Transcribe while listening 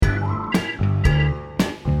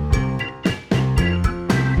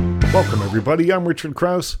Welcome, everybody. I'm Richard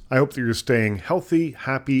Krause. I hope that you're staying healthy,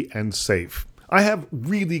 happy, and safe. I have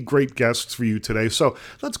really great guests for you today, so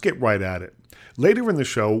let's get right at it. Later in the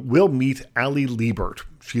show, we'll meet Ali Liebert.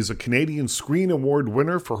 She's a Canadian Screen Award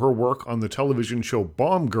winner for her work on the television show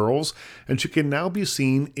Bomb Girls, and she can now be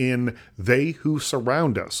seen in They Who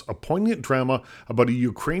Surround Us, a poignant drama about a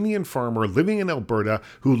Ukrainian farmer living in Alberta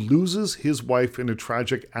who loses his wife in a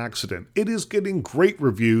tragic accident. It is getting great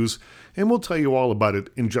reviews, and we'll tell you all about it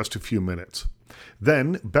in just a few minutes.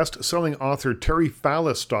 Then, best-selling author Terry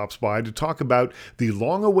Fallis stops by to talk about the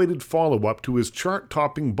long-awaited follow-up to his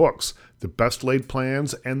chart-topping books, The Best Laid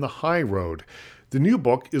Plans and The High Road. The new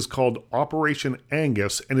book is called Operation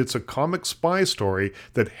Angus, and it's a comic spy story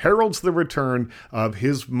that heralds the return of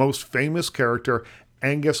his most famous character,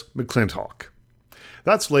 Angus McClintock.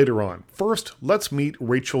 That's later on. First, let's meet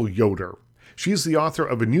Rachel Yoder. She's the author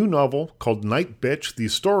of a new novel called Night Bitch, the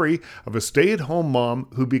story of a stay-at-home mom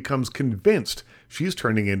who becomes convinced she's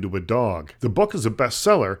turning into a dog. The book is a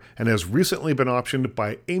bestseller and has recently been optioned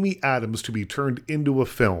by Amy Adams to be turned into a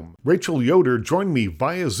film. Rachel Yoder joined me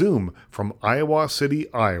via Zoom from Iowa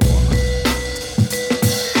City, Iowa.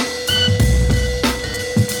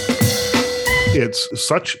 It's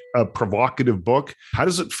such a provocative book. How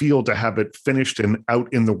does it feel to have it finished and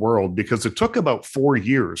out in the world? Because it took about 4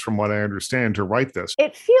 years, from what I understand, to write this.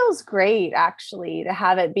 It feels great, actually, to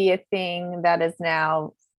have it be a thing that is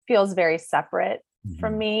now feels very separate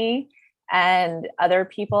from me. And other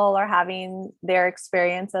people are having their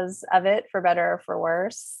experiences of it, for better or for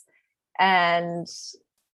worse. And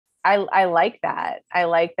I like that. I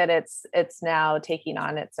like that it's now taking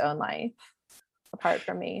on its own life apart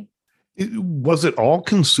from me. Was it all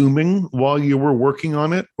consuming while you were working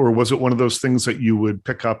on it? Or was it one of those things that you would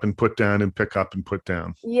pick up and put down and pick up and put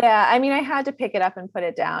down? Yeah, I mean, I had to pick it up and put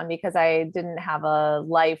it down because I didn't have a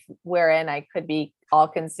life wherein I could be all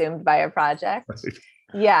consumed by a project. Right.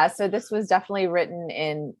 Yeah, so this was definitely written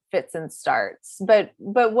in fits and starts. But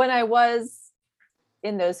when I was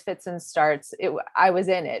in those fits and starts, I was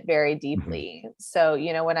in it very deeply. Mm-hmm. So,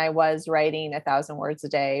 when I was writing 1,000 words a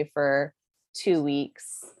day for 2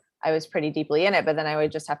 weeks, I was pretty deeply in it, but then I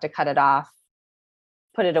would just have to cut it off,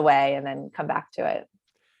 put it away, and then come back to it.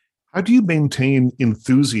 How do you maintain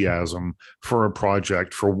enthusiasm for a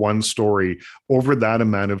project, for one story, over that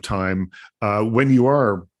amount of time when you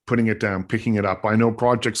are putting it down, picking it up? I know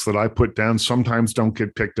projects that I put down sometimes don't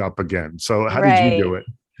get picked up again. So how did you do it?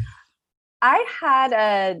 I had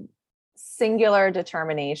a singular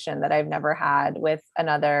determination that I've never had with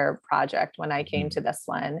another project when I came to this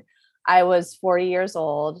one. I was 40 years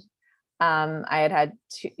old. I had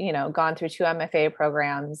gone through 2 MFA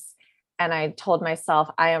programs, and I told myself,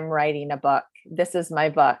 I am writing a book. This is my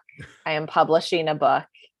book. I am publishing a book.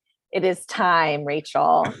 It is time,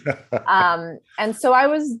 Rachel. And so I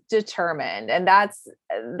was determined, and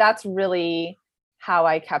that's really how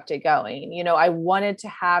I kept it going. I wanted to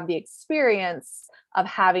have the experience of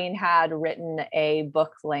having had written a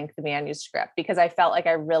book-length manuscript because I felt like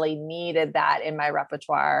I really needed that in my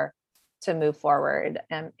repertoire to move forward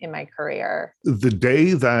in my career. The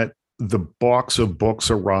day that the box of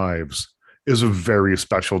books arrives is a very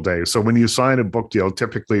special day. So when you sign a book deal,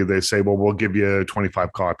 typically they say, well, we'll give you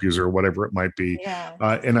 25 copies or whatever it might be. Yeah.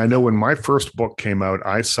 And I know when my first book came out,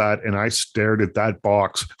 I sat and I stared at that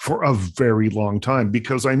box for a very long time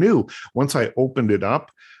because I knew once I opened it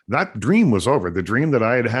up, that dream was over. The dream that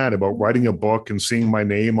I had had about writing a book and seeing my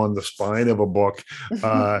name on the spine of a book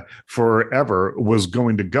forever was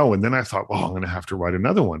going to go. And then I thought, well, I'm going to have to write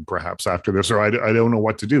another one perhaps after this, or I don't know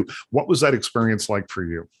what to do. What was that experience like for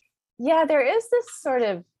you? Yeah, there is this sort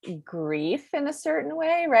of grief in a certain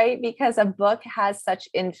way, right? Because a book has such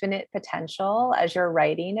infinite potential as you're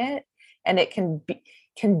writing it, and it can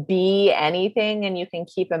be anything, and you can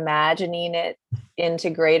keep imagining it into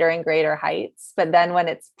greater and greater heights. But then when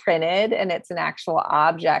it's printed and it's an actual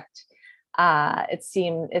object,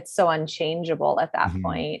 it's so unchangeable at that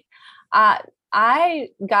point. I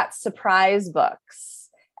got surprise books,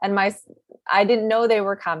 and I didn't know they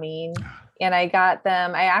were coming. And I got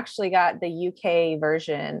them. I actually got the UK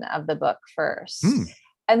version of the book first.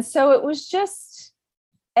 And so it was just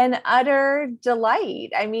an utter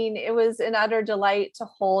delight. I mean, it was an utter delight to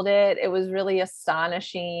hold it. It was really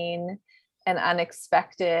astonishing and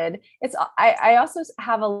unexpected. I also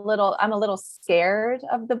I'm a little scared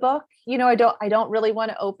of the book. I don't really want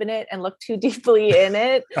to open it and look too deeply in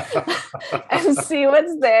it and see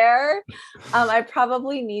what's there. I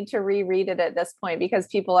probably need to reread it at this point because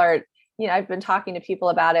people are, I've been talking to people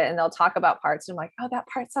about it and they'll talk about parts. And I'm like, oh, that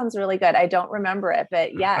part sounds really good. I don't remember it,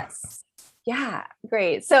 but yes. Yeah.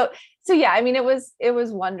 Great. So yeah, I mean, it was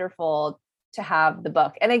wonderful to have the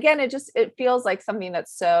book. And again, it feels like something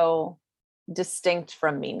that's so distinct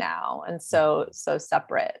from me now and so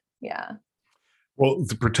separate. Yeah. Well,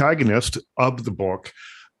 the protagonist of the book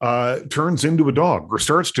turns into a dog, or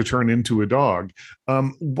starts to turn into a dog.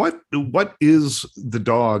 What is the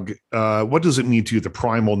dog? What does it mean to you? The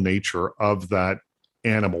primal nature of that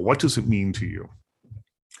animal. What does it mean to you?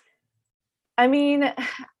 I mean,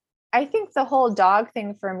 I think the whole dog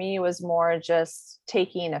thing for me was more just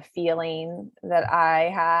taking a feeling that I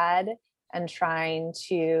had and trying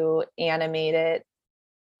to animate it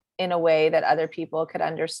in a way that other people could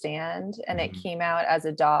understand. And it came out as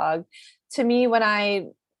a dog. To me, when I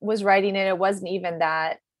was writing it, it wasn't even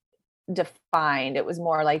that defined. It was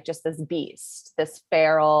more like just this beast, this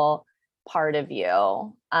feral part of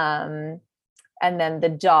you. And then the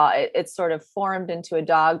dog, it sort of formed into a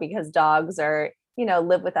dog because dogs are,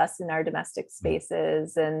 live with us in our domestic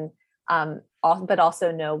spaces and but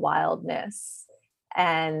also know wildness.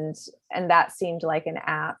 And that seemed like an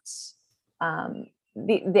apt,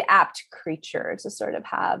 the apt creature to sort of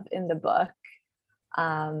have in the book.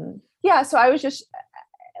 So I was just,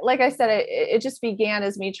 like I said, it just began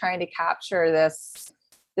as me trying to capture this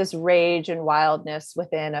rage and wildness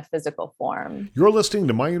within a physical form. You're listening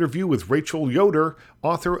to my interview with Rachel Yoder,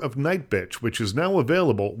 author of Night Bitch, which is now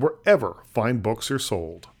available wherever fine books are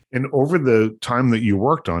sold. And over the time that you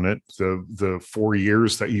worked on it, the 4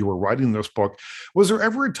 years that you were writing this book, was there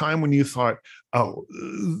ever a time when you thought, oh,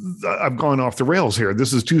 I've gone off the rails here.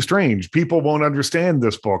 This is too strange. People won't understand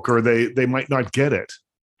this book, or they might not get it?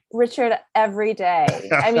 Richard, every day.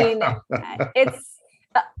 I mean,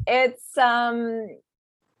 it's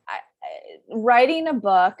writing a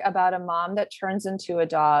book about a mom that turns into a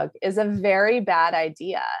dog is a very bad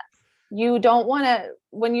idea. You don't want to,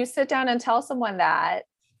 when you sit down and tell someone that,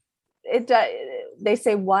 they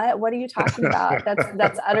say, what are you talking about?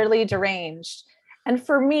 That's utterly deranged. And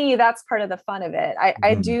for me, that's part of the fun of it.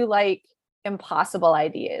 I do like impossible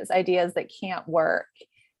ideas that can't work.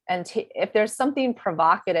 And if there's something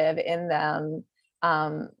provocative in them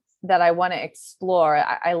that I want to explore,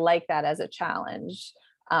 I like that as a challenge.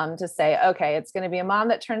 To say, okay, it's going to be a mom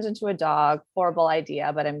that turns into a dog, horrible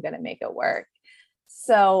idea, but I'm going to make it work.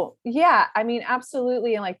 So yeah, I mean,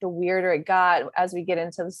 absolutely. And like the weirder it got as we get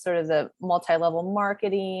into the sort of the multi-level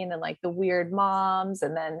marketing and like the weird moms,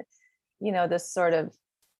 and then, this sort of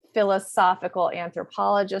philosophical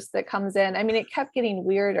anthropologist that comes in. I mean, it kept getting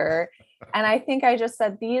weirder. And I think I just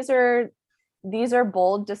said, these are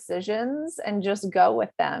bold decisions and just go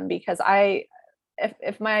with them, because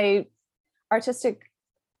if my artistic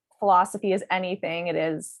philosophy is anything, it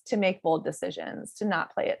is to make bold decisions, to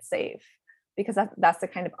not play it safe, because that's the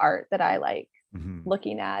kind of art that I like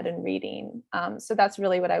looking at and reading. So that's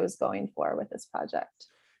really what I was going for with this project.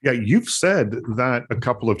 Yeah, you've said that a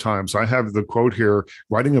couple of times. I have the quote here: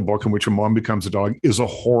 writing a book in which a mom becomes a dog is a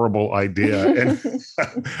horrible idea. And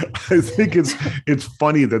I think it's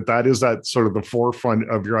funny that is that sort of the forefront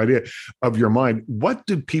of your idea, of your mind. What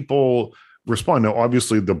did people respond? Now,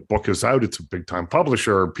 obviously the book is out. It's a big time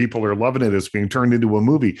publisher. People are loving it. It's being turned into a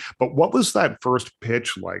movie. But what was that first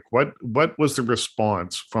pitch like? What was the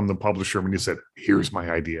response from the publisher when you said, here's my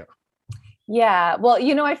idea? Yeah, well,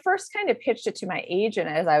 I first kind of pitched it to my agent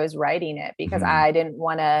as I was writing it, because I didn't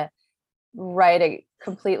want to write a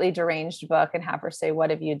completely deranged book and have her say, what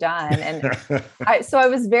have you done? And so I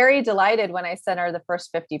was very delighted when I sent her the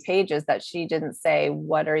first 50 pages that she didn't say,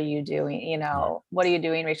 what are you doing? What are you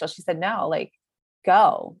doing, Rachel? She said, no, like,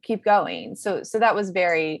 go, keep going. So that was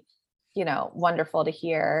very, wonderful to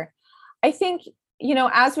hear. I think,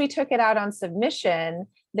 as we took it out on submission,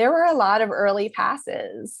 there were a lot of early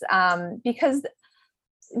passes, because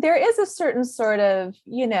there is a certain sort of,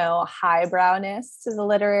 highbrowness to the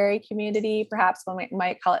literary community. Perhaps one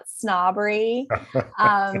might call it snobbery.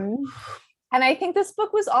 And I think this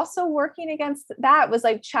book was also working against that, was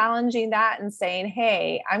like challenging that and saying,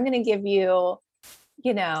 hey, I'm going to give you,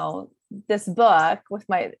 this book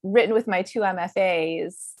written with my 2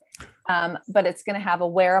 MFAs, but it's going to have a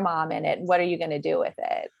were-mom in it. What are you going to do with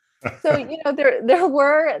it? So, there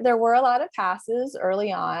were a lot of passes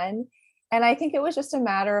early on. And I think it was just a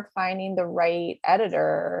matter of finding the right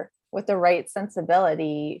editor with the right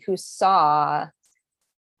sensibility who saw,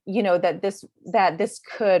 that this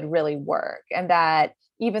could really work. And that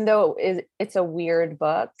even though it's a weird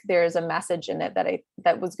book, there's a message in it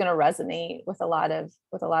that was going to resonate with a lot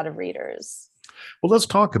of readers. Well, let's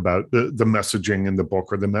talk about the messaging in the book,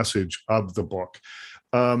 or the message of the book.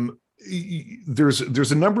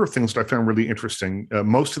 there's a number of things that I found really interesting.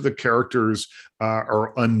 Most of the characters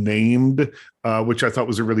are unnamed, which I thought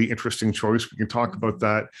was a really interesting choice. We can talk about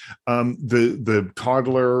that. The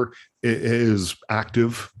toddler is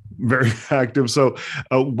active, very active. So,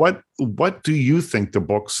 what do you think the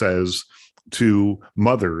book says to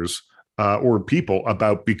mothers or people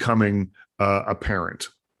about becoming a parent?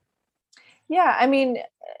 Yeah, I mean,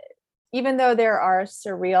 even though there are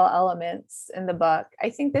surreal elements in the book, I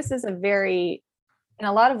think this is in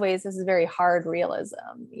a lot of ways, this is very hard realism,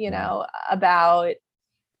 about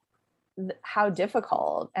how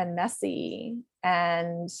difficult and messy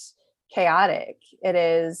and chaotic it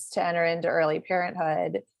is to enter into early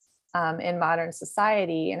parenthood in modern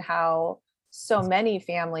society, and how so many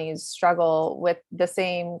families struggle with the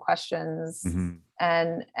same questions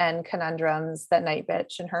Mm-hmm. and conundrums that Night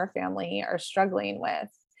Bitch and her family are struggling with.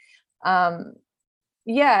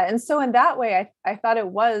 Yeah. And so in that way, I thought it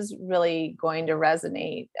was really going to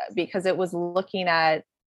resonate, because it was looking at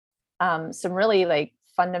some really like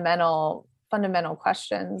fundamental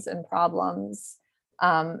questions and problems.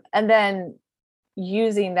 And then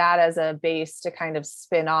using that as a base to kind of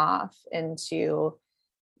spin off into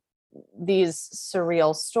these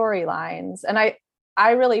surreal storylines. And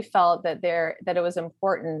I really felt that it was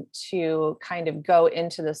important to kind of go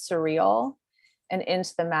into the surreal and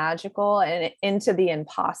into the magical and into the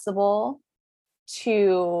impossible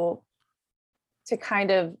to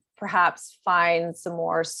kind of perhaps find some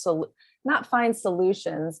more not find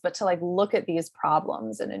solutions, but to like look at these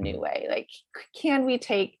problems in a new way. Like, can we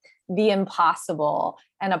take the impossible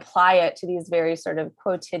and apply it to these very sort of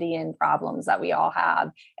quotidian problems that we all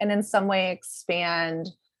have, and in some way expand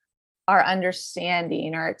our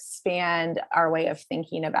understanding or expand our way of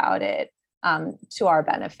thinking about it to our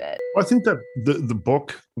benefit? Well, I think that the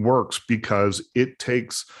book works because it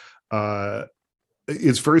takes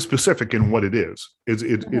it's very specific in what it is.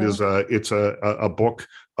 It's a book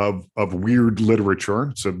of weird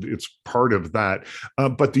literature, so it's part of that.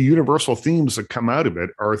 But the universal themes that come out of it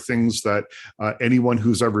are things that anyone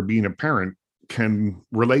who's ever been a parent can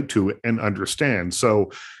relate to and understand. So,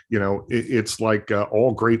 it's like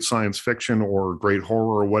all great science fiction or great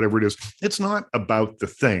horror or whatever it is. It's not about the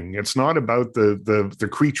thing. It's not about the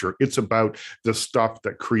creature. It's about the stuff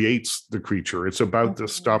that creates the creature. It's about the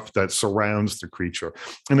stuff that surrounds the creature.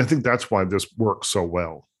 And I think that's why this works so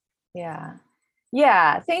well. Yeah.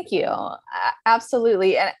 Yeah. Thank you.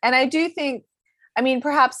 Absolutely. And I do think, I mean,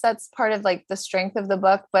 perhaps that's part of like the strength of the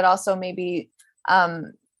book, but also maybe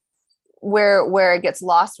where it gets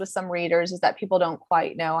lost with some readers is that people don't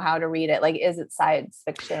quite know how to read it. Like, is it science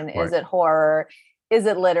fiction? Right. Is it horror? Is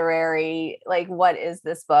it literary? Like, what is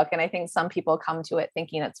this book? And I think some people come to it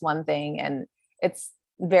thinking it's one thing and it's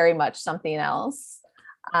very much something else.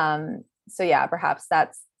 So yeah, perhaps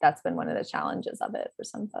that's been one of the challenges of it for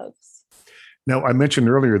some folks. Now, I mentioned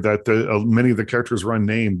earlier that many of the characters were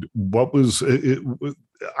unnamed. What was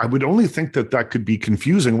I would only think that could be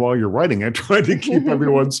confusing while you're writing and trying to keep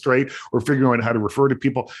everyone straight or figuring out how to refer to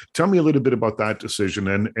people. Tell me a little bit about that decision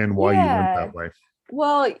and why you went that way.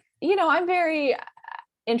 Well, I'm very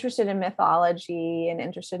interested in mythology and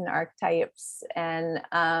interested in archetypes. And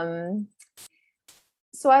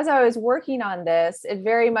so as I was working on this, it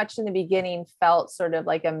very much in the beginning felt sort of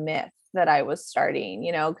like a myth that I was starting,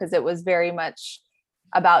 because it was very much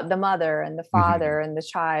about the mother and the father and the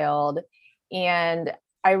child. And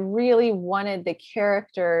I really wanted the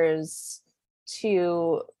characters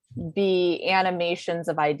to be animations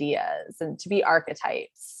of ideas and to be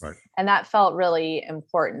archetypes. Right. And that felt really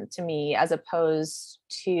important to me, as opposed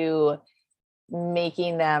to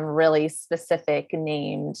making them really specific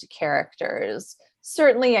named characters.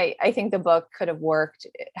 Certainly, I think the book could have worked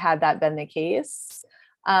had that been the case.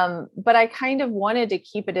 But I kind of wanted to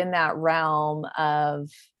keep it in that realm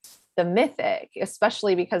of the mythic,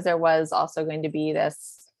 especially because there was also going to be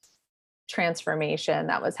this transformation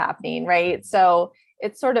that was happening, right? So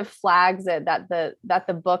it sort of flags it that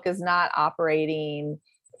the book is not operating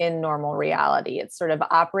in normal reality. It's sort of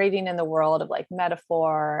operating in the world of like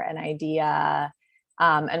metaphor and idea.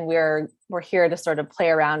 And we're here to sort of play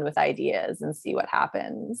around with ideas and see what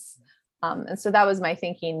happens. And so that was my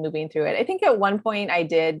thinking moving through it. I think at one point I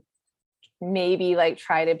did maybe like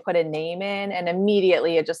try to put a name in, and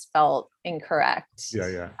immediately it just felt incorrect.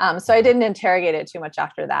 Yeah. So I didn't interrogate it too much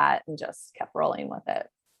after that and just kept rolling with it.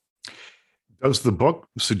 Does the book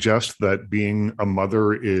suggest that being a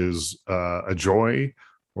mother is a joy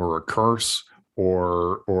or a curse,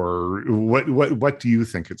 or what do you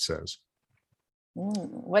think it says?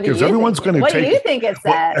 What do you think it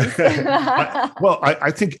says? Well, I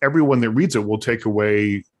think everyone that reads it will take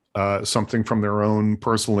away something from their own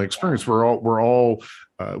personal experience.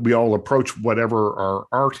 We all approach whatever our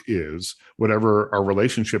art is, whatever our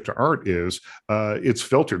relationship to art is. It's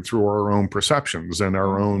filtered through our own perceptions and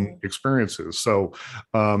our own experiences. So,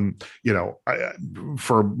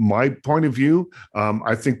 for my point of view,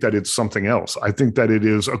 I think that it's something else. I think that it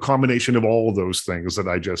is a combination of all of those things that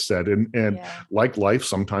I just said. And like life,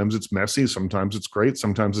 sometimes it's messy, sometimes it's great,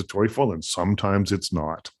 sometimes it's joyful, and sometimes it's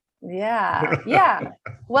not. Yeah.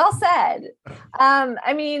 Well said.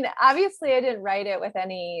 I mean, obviously I didn't write it with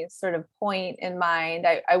any sort of point in mind.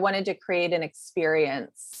 I wanted to create an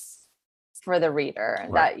experience for the reader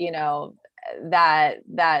that,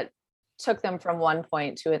 that took them from one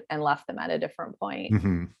point to it and left them at a different point.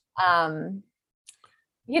 And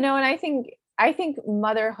I think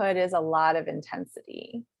motherhood is a lot of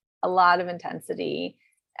intensity,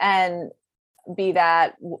 and be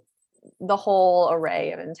that the whole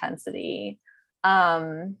array of intensity.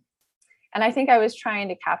 And I think I was trying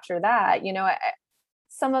to capture that.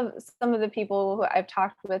 Some of the people who I've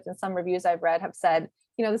talked with and some reviews I've read have said,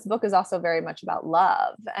 this book is also very much about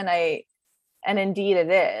love. And indeed it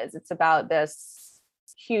is. It's about this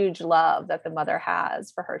huge love that the mother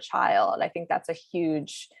has for her child. I think that's a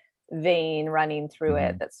huge vein running through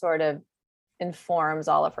it that sort of informs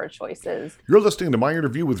all of her choices. You're listening to my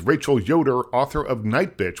interview with Rachel Yoder, author of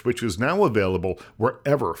Night Bitch, which is now available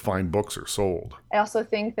wherever fine books are sold. I also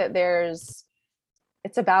think that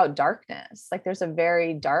it's about darkness. Like there's a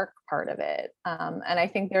very dark part of it. And I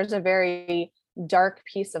think there's a very dark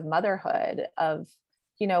piece of motherhood of,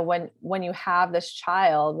 when you have this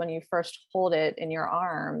child, when you first hold it in your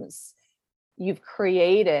arms, you've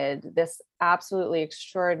created this absolutely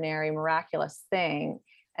extraordinary, miraculous thing.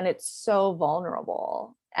 And it's so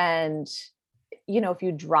vulnerable. And, if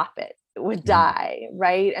you drop it, it would die.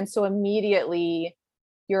 Right. And so immediately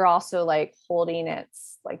you're also like holding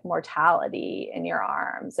its like mortality in your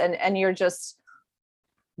arms. And you're just,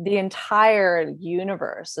 the entire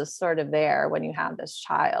universe is sort of there when you have this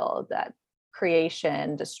child, that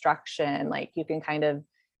creation, destruction, like you can kind of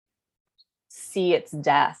see its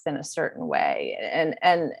death in a certain way.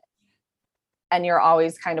 And you're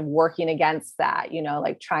always kind of working against that,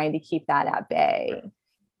 like trying to keep that at bay.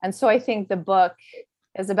 And so I think the book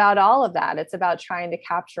is about all of that. It's about trying to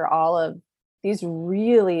capture all of these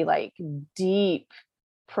really like deep,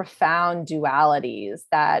 profound dualities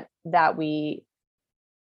that we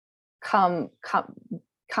come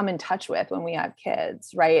in touch with when we have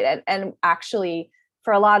kids, right? And actually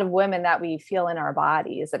for a lot of women that we feel in our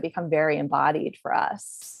bodies that become very embodied for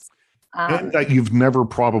us. And that you've never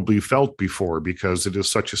probably felt before because it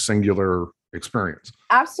is such a singular experience.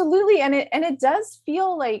 Absolutely. And it does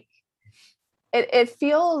feel like it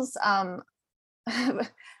feels,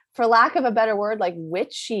 for lack of a better word, like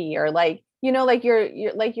witchy, or like, like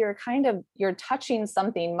you're touching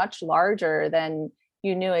something much larger than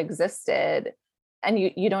you knew existed. And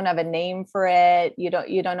you don't have a name for it. You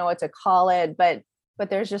don't know what to call it, but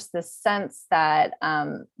there's just this sense that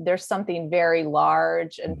there's something very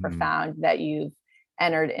large and profound that you've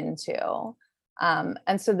entered into.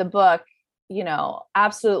 And so the book,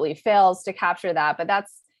 absolutely fails to capture that. But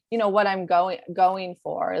that's, what I'm going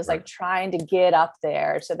for is like trying to get up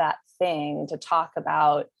there to that thing to talk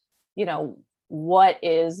about, what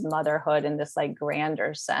is motherhood in this like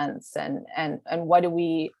grander sense, and what are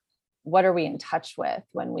we in touch with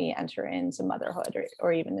when we enter into motherhood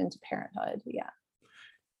or even into parenthood. Yeah.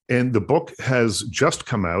 And the book has just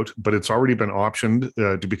come out, but it's already been optioned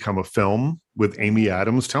to become a film with Amy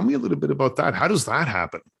Adams. Tell me a little bit about that. How does that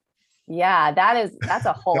happen? Yeah, that's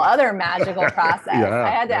a whole other magical process. I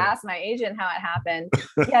had to ask my agent how it happened.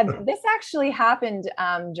 Yeah, this actually happened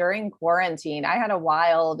during quarantine. I had a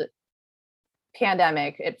wild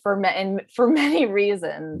pandemic for many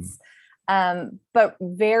reasons. But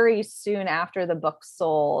very soon after the book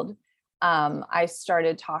sold, I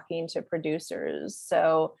started talking to producers.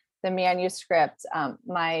 So the manuscript,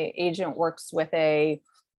 my agent works with a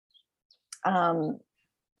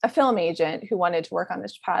film agent who wanted to work on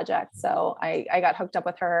this project. So I got hooked up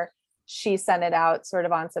with her. She sent it out sort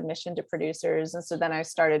of on submission to producers. And so then I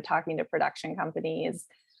started talking to production companies,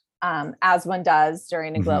 as one does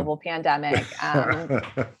during a global pandemic.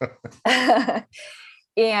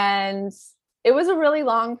 And it was a really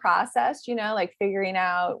long process, like figuring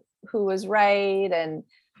out who was right. And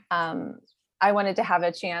I wanted to have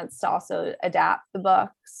a chance to also adapt the book.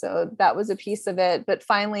 So that was a piece of it. But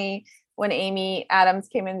finally, when Amy Adams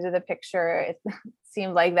came into the picture, it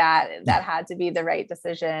seemed like that had to be the right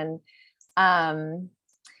decision.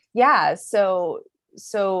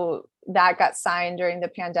 So that got signed during the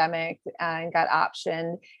pandemic and got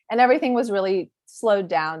optioned, and everything was really slowed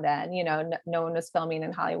down then. No one was filming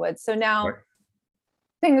in Hollywood. So now Right.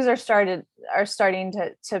 things are starting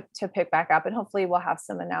to pick back up, and hopefully we'll have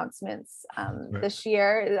some announcements Right. this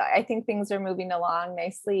year. I think things are moving along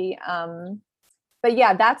nicely. But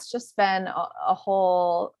yeah, that's just been a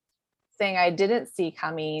whole thing I didn't see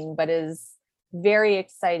coming, but is very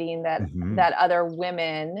exciting that Mhm. other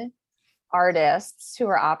women artists who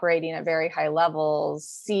are operating at very high levels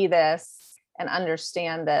see this and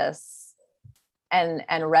understand this and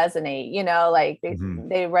resonate, like Mhm.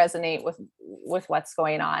 they resonate with what's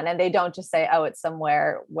going on, and they don't just say, oh, it's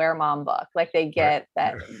somewhere where mom book. Like they Right. get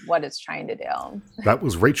that what it's trying to do. That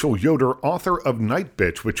was Rachel Yoder, author of Night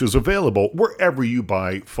Bitch, which is available wherever you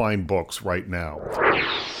buy fine books right now.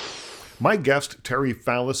 My guest, Terry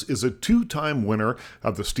Fallis, is a two-time winner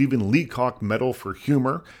of the Stephen Leacock Medal for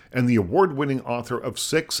Humor and the award-winning author of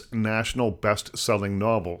 6 national best-selling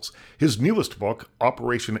novels. His newest book,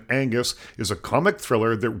 Operation Angus, is a comic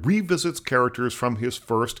thriller that revisits characters from his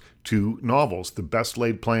first 2 novels, The Best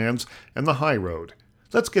Laid Plans and The High Road.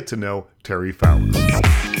 Let's get to know Terry Fallis.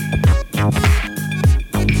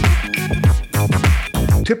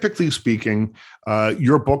 Typically speaking,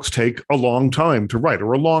 your books take a long time to write,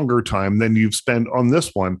 or a longer time than you've spent on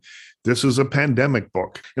this one. This is a pandemic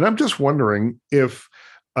book. And I'm just wondering if,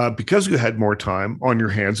 because you had more time on your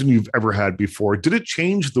hands than you've ever had before, did it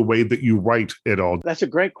change the way that you write at all? That's a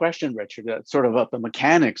great question, Richard. That's sort of the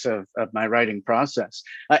mechanics of my writing process.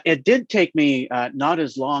 It did take me not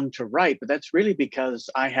as long to write, but that's really because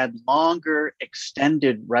I had longer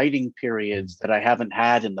extended writing periods that I haven't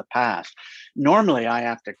had in the past. Normally, I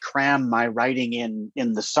have to cram my writing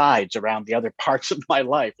in the sides around the other parts of my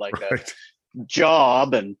life, like Right. a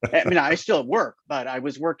job. And I mean, I still work, but I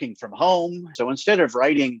was working from home. So instead of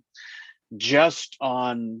writing just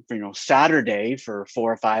on Saturday for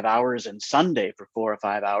 4 or 5 hours and Sunday for 4 or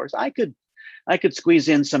 5 hours, I could squeeze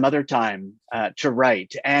in some other time to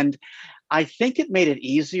write. And I think it made it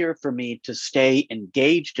easier for me to stay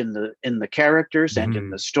engaged in the characters and in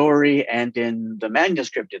the story and in the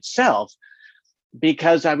manuscript itself,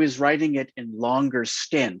 because I was writing it in longer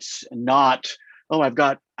stints, not, oh, I've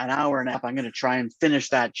got an hour and a half, I'm going to try and finish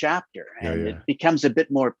that chapter. And it becomes a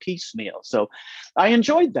bit more piecemeal. So I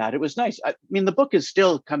enjoyed that. It was nice. I mean, the book is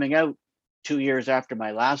still coming out 2 years after my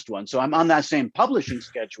last one. So I'm on that same publishing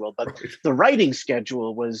schedule, but Right. the writing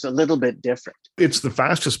schedule was a little bit different. It's the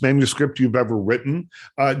fastest manuscript you've ever written.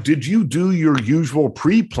 Did you do your usual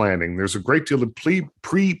pre-planning? There's a great deal of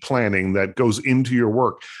pre-planning that goes into your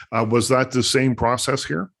work. Was that the same process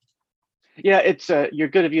here? Yeah, it's you're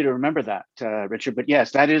good of you to remember that, Richard. But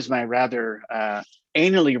yes, that is my rather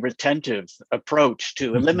anally retentive approach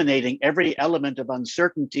to eliminating every element of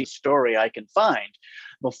uncertainty story I can find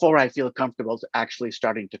before I feel comfortable to actually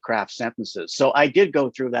starting to craft sentences. So I did go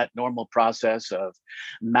through that normal process of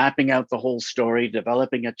mapping out the whole story,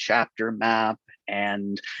 developing a chapter map,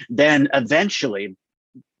 and then eventually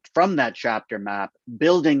from that chapter map,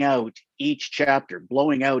 building out each chapter,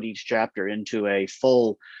 blowing out each chapter into a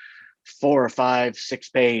full 4 or 5,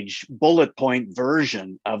 6-page bullet point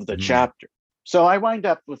version of the chapter. So I wind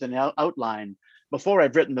up with an outline before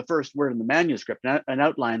I've written the first word in the manuscript, an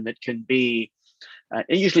outline that can be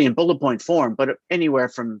usually in bullet point form, but anywhere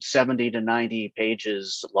from 70 to 90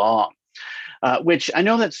 pages long, which I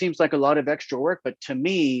know that seems like a lot of extra work, but to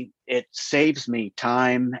me, it saves me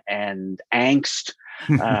time and angst.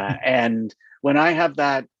 And when I have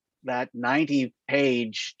that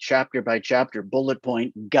 90-page chapter by chapter bullet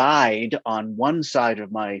point guide on one side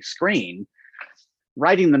of my screen,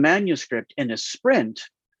 writing the manuscript in a sprint,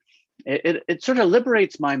 it sort of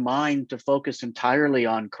liberates my mind to focus entirely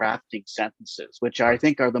on crafting sentences, which I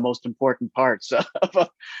think are the most important parts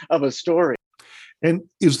of a story. And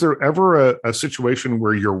is there ever a situation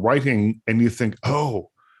where you're writing and you think, oh,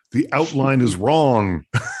 the outline is wrong?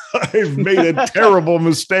 I've made a terrible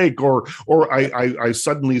mistake, or I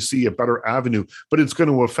suddenly see a better avenue, but it's going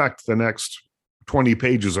to affect the next 20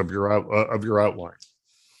 pages of your outline.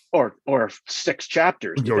 Or 6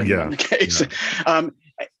 chapters, depending on the case. Yeah.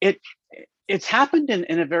 It's happened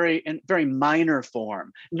in a very minor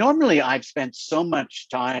form. Normally, I've spent so much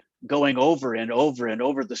time going over and over and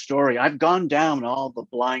over the story. I've gone down all the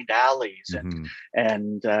blind alleys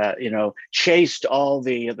and chased all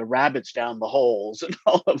the rabbits down the holes and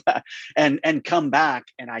all of that, and come back.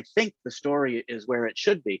 And I think the story is where it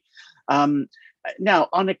should be. Now,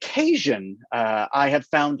 on occasion, I have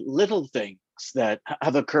found little things that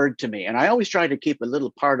have occurred to me, and I always try to keep a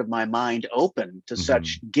little part of my mind open to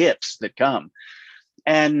such gifts that come.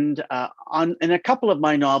 And in a couple of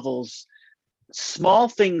my novels, small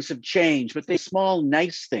things have changed, but they small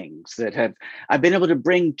nice things that have I've been able to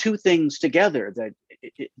bring two things together that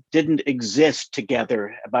it didn't exist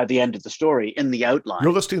together by the end of the story in the outline.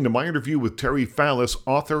 You're listening to my interview with Terry Fallis,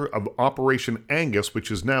 author of Operation Angus, which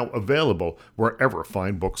is now available wherever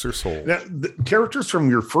fine books are sold. Now, the characters from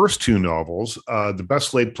your first two novels, The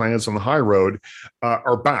Best Laid Plans on the High Road,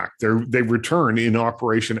 are back. They return in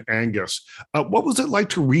Operation Angus. What was it like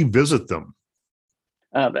to revisit them?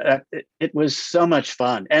 It was so much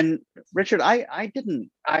fun. And Richard, I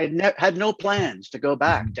had no plans to go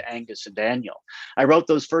back to Angus and Daniel. I wrote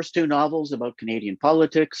those first two novels about Canadian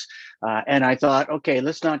politics, and I thought, okay,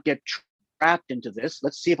 let's not get trapped into this.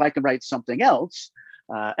 Let's see if I can write something else.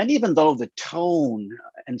 And even though the tone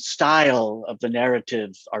and style of the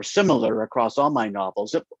narrative are similar across all my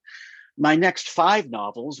novels, my next five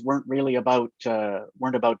novels weren't about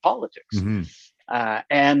politics.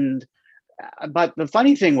 But the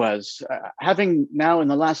funny thing was, having now in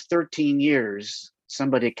the last 13 years,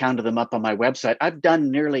 somebody counted them up on my website, I've done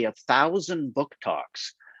nearly 1,000 book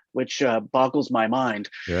talks, which boggles my mind.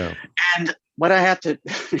 Yeah. And what I have to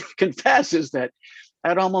confess is that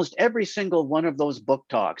at almost every single one of those book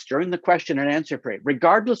talks during the question and answer period,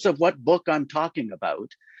 regardless of what book I'm talking about,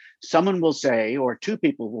 someone will say, or two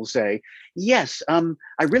people will say, yes,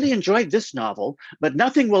 I really enjoyed this novel, but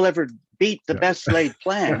nothing will ever beat The Best Laid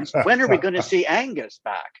Plans. When are we going to see Angus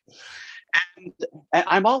back? And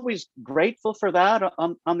I'm always grateful for that.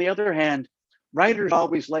 On the other hand, writers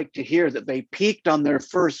always like to hear that they peaked on their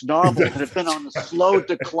first novel and have been on a slow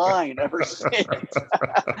decline ever since.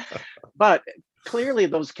 But clearly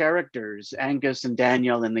those characters, Angus and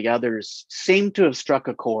Daniel and the others, seem to have struck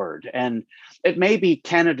a chord. And it may be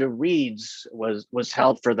Canada Reads was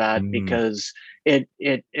held for that because it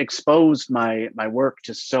exposed my work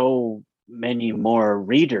to so many more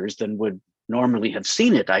readers than would normally have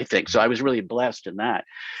seen it, I think. So I was really blessed in that.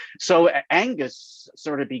 So Angus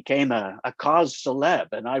sort of became a cause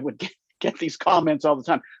celeb, and I would get these comments all the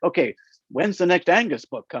time. Okay, when's the next Angus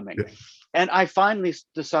book coming? Yeah. And I finally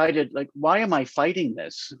decided, like, why am I fighting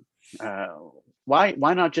this? Why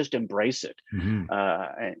not just embrace it?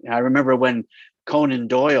 I remember when Conan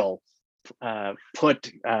Doyle put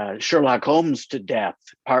Sherlock Holmes to death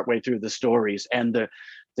partway through the stories, and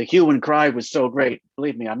the hue and cry was so great.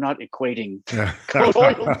 Believe me, I'm not equating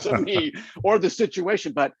Doyle to me or the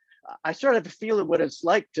situation, but I sort of feel what it's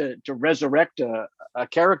like to resurrect a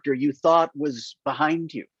character you thought was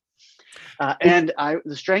behind you. And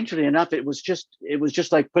strangely enough, it was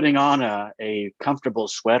just like putting on a comfortable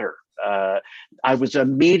sweater. I was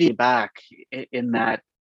immediately back in that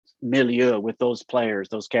milieu with those players,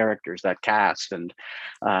 those characters, that cast, and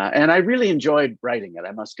I really enjoyed writing it,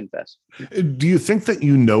 I must confess. Do you think that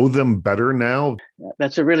you know them better now?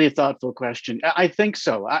 That's a really thoughtful question. I think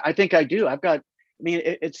so. I think I do.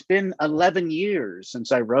 It's been 11 years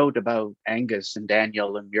since I wrote about Angus and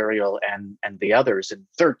Daniel and Muriel and the others, and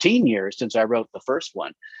 13 years since I wrote the first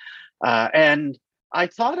one. And I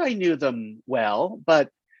thought I knew them well, but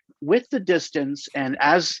with the distance and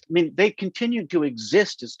they continued to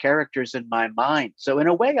exist as characters in my mind. So in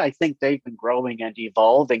a way, I think they've been growing and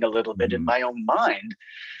evolving a little bit in my own mind,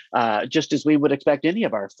 just as we would expect any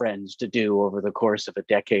of our friends to do over the course of a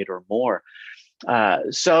decade or more.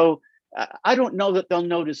 So I don't know that they'll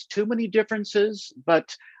notice too many differences,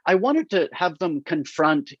 but I wanted to have them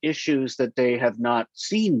confront issues that they have not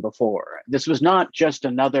seen before. This was not just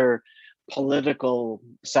another political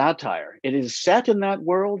satire. It is set in that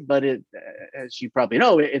world, but it, as you probably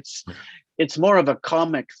know, it's more of a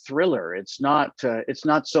comic thriller. It's not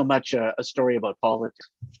so much a story about politics.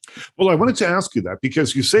 Well, I wanted to ask you that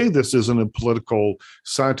because you say this isn't a political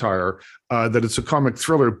satire, that it's a comic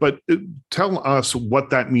thriller, but tell us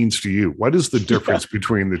what that means to you. What is the difference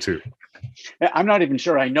between the two? I'm not even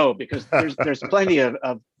sure I know, because there's plenty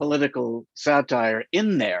of political satire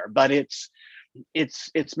in there, but it's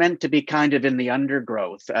meant to be kind of in the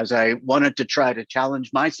undergrowth, as I wanted to try to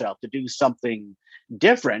challenge myself to do something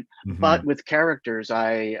different, but with characters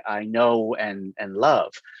I know and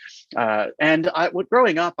love.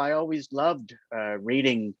 Growing up, I always loved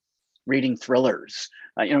reading thrillers.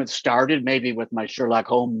 It started maybe with my Sherlock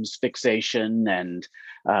Holmes fixation, and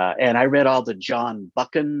I read all the John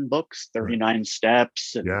Buchan books, 39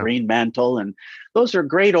 Steps and Green Mantle, and those are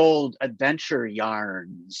great old adventure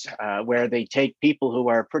yarns where they take people who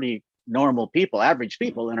are pretty normal people, average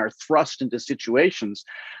people, and are thrust into situations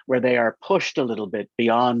where they are pushed a little bit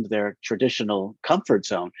beyond their traditional comfort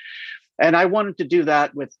zone. And I wanted to do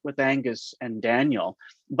that with Angus and Daniel,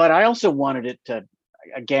 but I also wanted it to,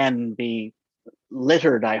 again, be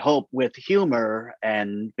littered, I hope, with humor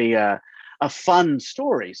and be a fun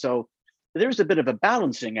story. So there's a bit of a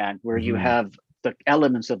balancing act where you Mhm. have the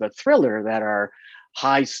elements of a thriller that are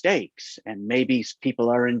high stakes, and maybe people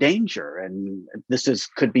are in danger, and this is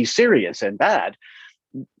could be serious and bad,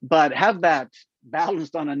 but have that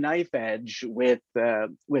balanced on a knife edge with the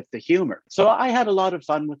humor. So I had a lot of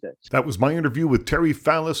fun with it. That was my interview with Terry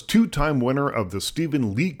Fallis, two-time winner of the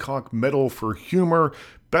Stephen Leacock Medal for Humor,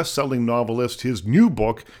 best-selling novelist. His new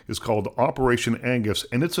book is called Operation Angus,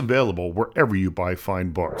 and it's available wherever you buy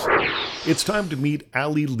fine books. It's time to meet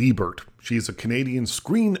Ali Liebert. She's a Canadian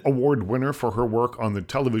Screen Award winner for her work on the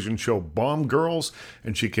television show Bomb Girls,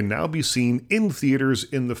 and she can now be seen in theaters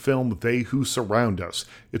in the film They Who Surround Us.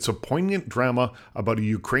 It's a poignant drama about a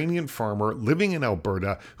Ukrainian farmer living in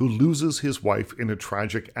Alberta who loses his wife in a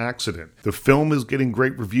tragic accident. The film is getting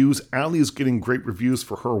great reviews. Ali is getting great reviews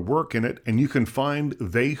for her work in it, and you can find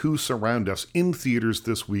They Who Surround Us in theaters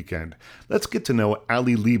this weekend. Let's get to know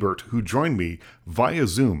Ali Liebert, who joined me via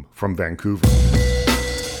Zoom from Vancouver.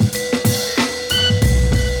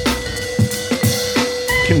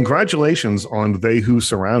 Congratulations on They Who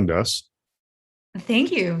Surround Us.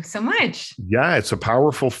 Thank you so much. Yeah, it's a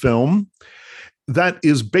powerful film that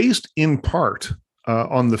is based in part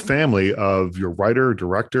on the family of your writer,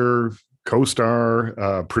 director,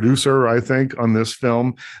 co-star, producer, I think, on this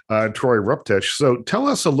film, Troy Ruptish. So tell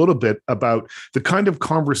us a little bit about the kind of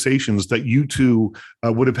conversations that you two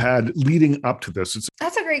would have had leading up to this.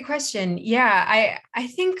 That's a great question. Yeah, I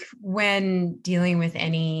think when dealing with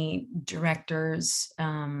any directors,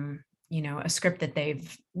 a script that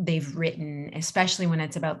they've written, especially when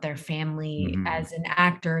it's about their family, as an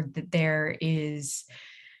actor, that there is,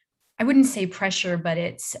 I wouldn't say pressure, but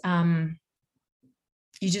it's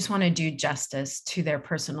you just want to do justice to their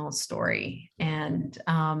personal story. And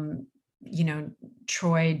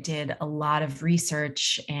Troy did a lot of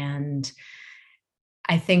research, and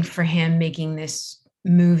I think for him making this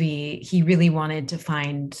movie, he really wanted to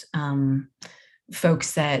find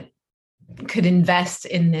folks that could invest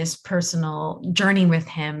in this personal journey with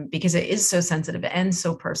him, because it is so sensitive and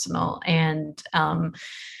so personal. And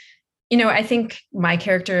I think my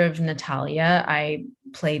character of Natalia, I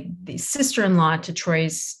played the sister-in-law to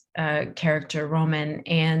Troy's character Roman,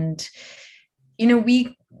 and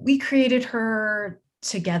we created her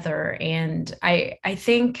together. And I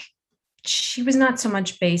think she was not so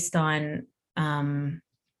much based on.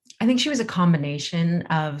 I think she was a combination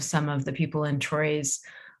of some of the people in Troy's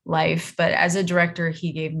life, but as a director,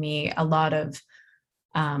 he gave me a lot of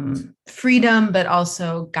freedom, but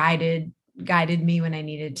also guided me when I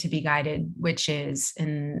needed to be guided, which is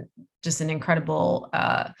just an incredible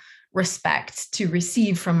respect to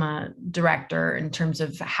receive from a director in terms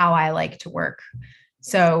of how I like to work.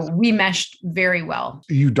 So we meshed very well.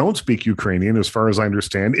 You don't speak Ukrainian, as far as I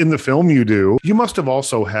understand. In the film you do. You must have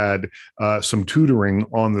also had some tutoring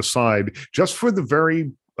on the side just for the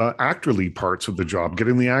very actorly parts of the job,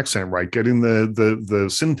 getting the accent right, getting the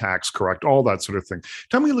syntax correct, all that sort of thing.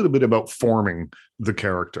 Tell me a little bit about forming the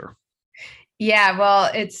character. Yeah, well,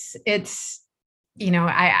 it's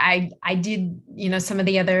I did, some of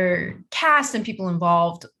the other cast and people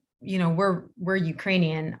involved, we're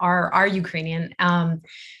Ukrainian, are Ukrainian.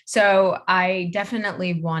 So I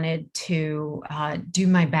definitely wanted to do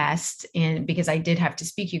my best because I did have to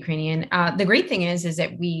speak Ukrainian. The great thing is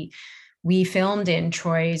that we filmed in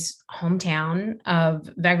Troy's hometown of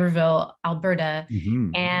Vegreville, Alberta,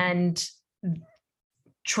 and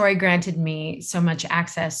Troy granted me so much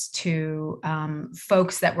access to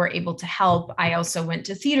folks that were able to help. I also went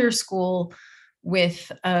to theater school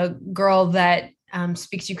with a girl that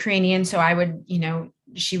speaks Ukrainian. So I would,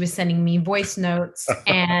 she was sending me voice notes,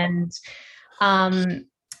 and,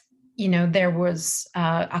 there was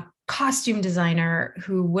a costume designer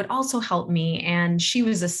who would also help me, and she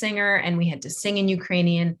was a singer, and we had to sing in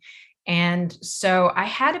Ukrainian. And so I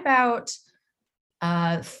had about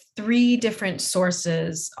 3 different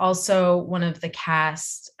sources. Also, one of the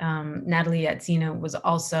cast, Natalie Yatsina, was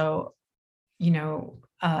also,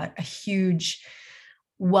 a huge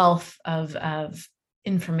wealth of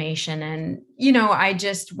information. And, I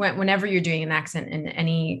just went, whenever you're doing an accent in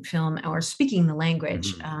any film or speaking the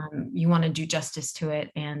language, you want to do justice to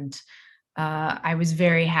it. And I was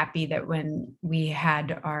very happy that when we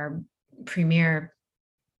had our premiere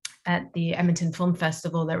at the Edmonton Film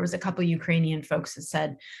Festival, there was a couple Ukrainian folks that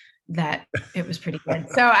said that it was pretty good.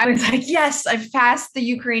 So I was like, yes, I've passed the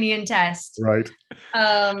Ukrainian test. Right.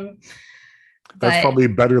 That's probably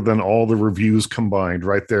better than all the reviews combined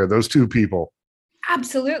right there. Those 2 people.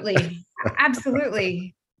 Absolutely.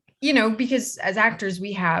 Absolutely. Because as actors,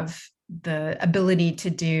 we have the ability to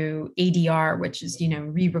do ADR, which is,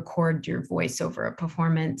 re-record your voice over a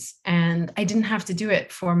performance. And I didn't have to do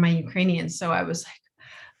it for my Ukrainian. So I was like,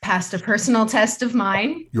 passed a personal test of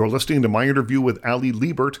mine. You're listening to my interview with Ali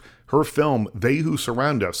Liebert. Her film, They Who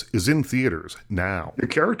Surround Us, is in theaters now. The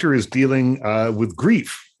character is dealing with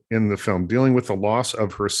grief in the film, dealing with the loss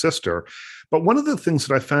of her sister. But one of the things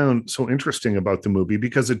that I found so interesting about the movie,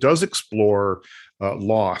 because it does explore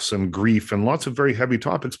loss and grief and lots of very heavy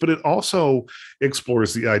topics, but it also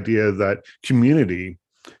explores the idea that community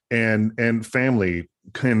and family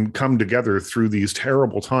can come together through these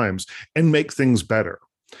terrible times and make things better.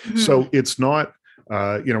 Mm-hmm. So it's not,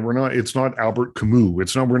 it's not Albert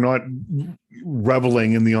Camus. We're not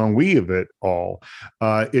reveling in the ennui of it all.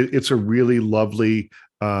 It's a really lovely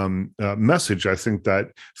message. I think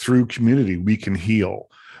that through community, we can heal.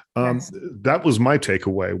 Yes. That was my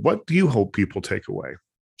takeaway. What do you hope people take away?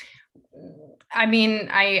 I mean,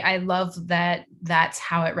 I love that that's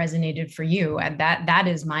how it resonated for you. And that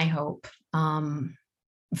is my hope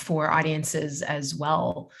for audiences as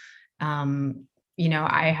well.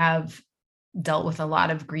 I have dealt with a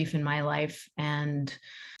lot of grief in my life, and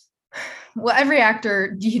well, every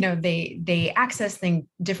actor, they access things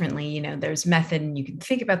differently. There's method, and you can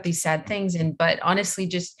think about these sad things. But honestly,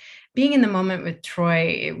 just being in the moment with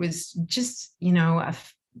Troy, it was just,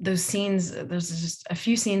 those scenes, there's just a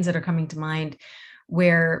few scenes that are coming to mind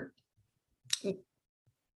where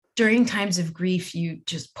during times of grief, you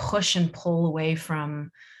just push and pull away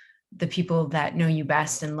from the people that know you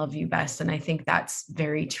best and love you best. And I think that's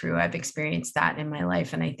very true. I've experienced that in my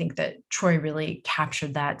life. And I think that Troy really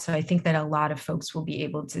captured that. So I think that a lot of folks will be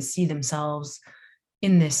able to see themselves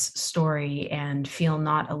in this story and feel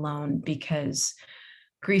not alone, because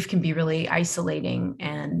grief can be really isolating.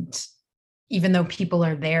 And even though people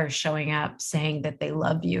are there showing up saying that they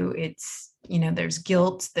love you, it's, there's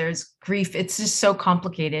guilt, there's grief. It's just so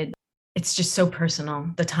complicated. It's just so personal,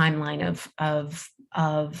 the timeline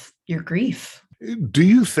of your grief. Do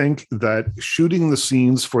you think that shooting the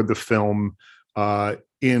scenes for the film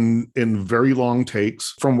in very long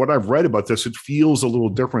takes, from what I've read about this, it feels a little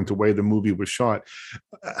different the way the movie was shot.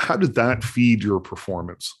 How did that feed your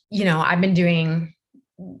performance? I've been doing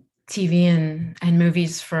TV and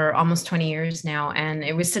movies for almost 20 years now. And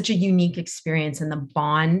it was such a unique experience, and the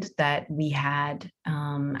bond that we had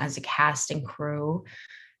as a cast and crew,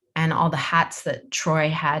 and all the hats that Troy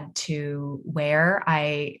had to wear,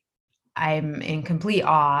 I'm in complete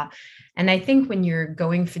awe. And I think when you're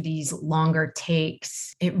going for these longer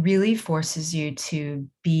takes, it really forces you to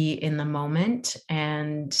be in the moment.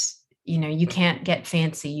 And, you can't get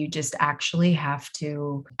fancy. You just actually have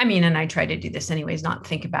to, and I try to do this anyways, not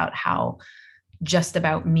think about how just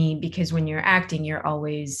about me, because when you're acting, you're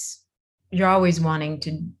always wanting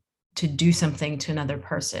to do something to another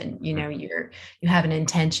person. You have an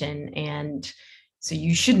intention, and so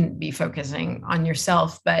you shouldn't be focusing on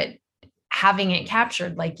yourself. But having it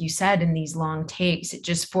captured, like you said, in these long takes, it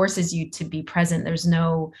just forces you to be present. There's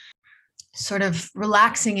no sort of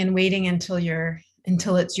relaxing and waiting until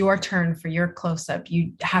it's your turn for your close-up.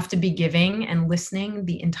 You have to be giving and listening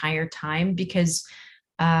the entire time, because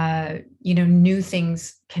new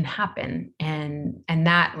things can happen, and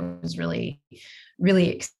that was really, really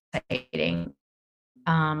exciting.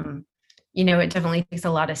 It definitely takes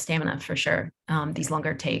a lot of stamina for sure. These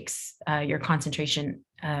longer takes, your concentration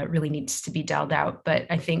really needs to be dialed out. But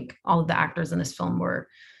I think all of the actors in this film were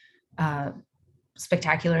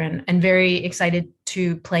spectacular and very excited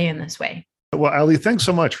to play in this way. Well, Ali, thanks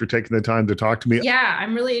so much for taking the time to talk to me. Yeah,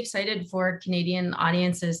 I'm really excited for Canadian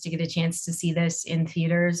audiences to get a chance to see this in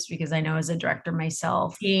theaters, because I know as a director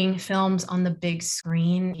myself, seeing films on the big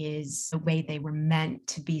screen is the way they were meant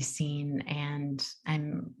to be seen. And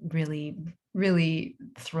I'm really, really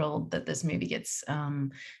thrilled that this movie gets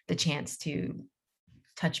the chance to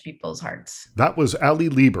touch people's hearts. That was Ali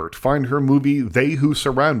Liebert. Find her movie, They Who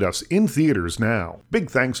Surround Us, in theaters now.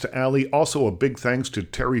 Big thanks to Ali. Also a big thanks to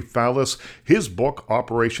Terry Fallis. His book,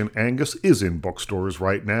 Operation Angus, is in bookstores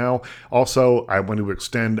right now. Also, I want to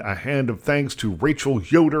extend a hand of thanks to Rachel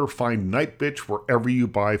Yoder. Find Night Bitch wherever you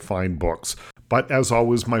buy fine books. But as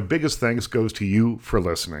always, my biggest thanks goes to you for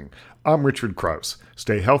listening. I'm Richard Crouse.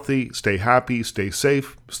 Stay healthy, stay happy, stay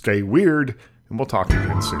safe, stay weird, and we'll talk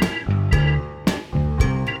again soon.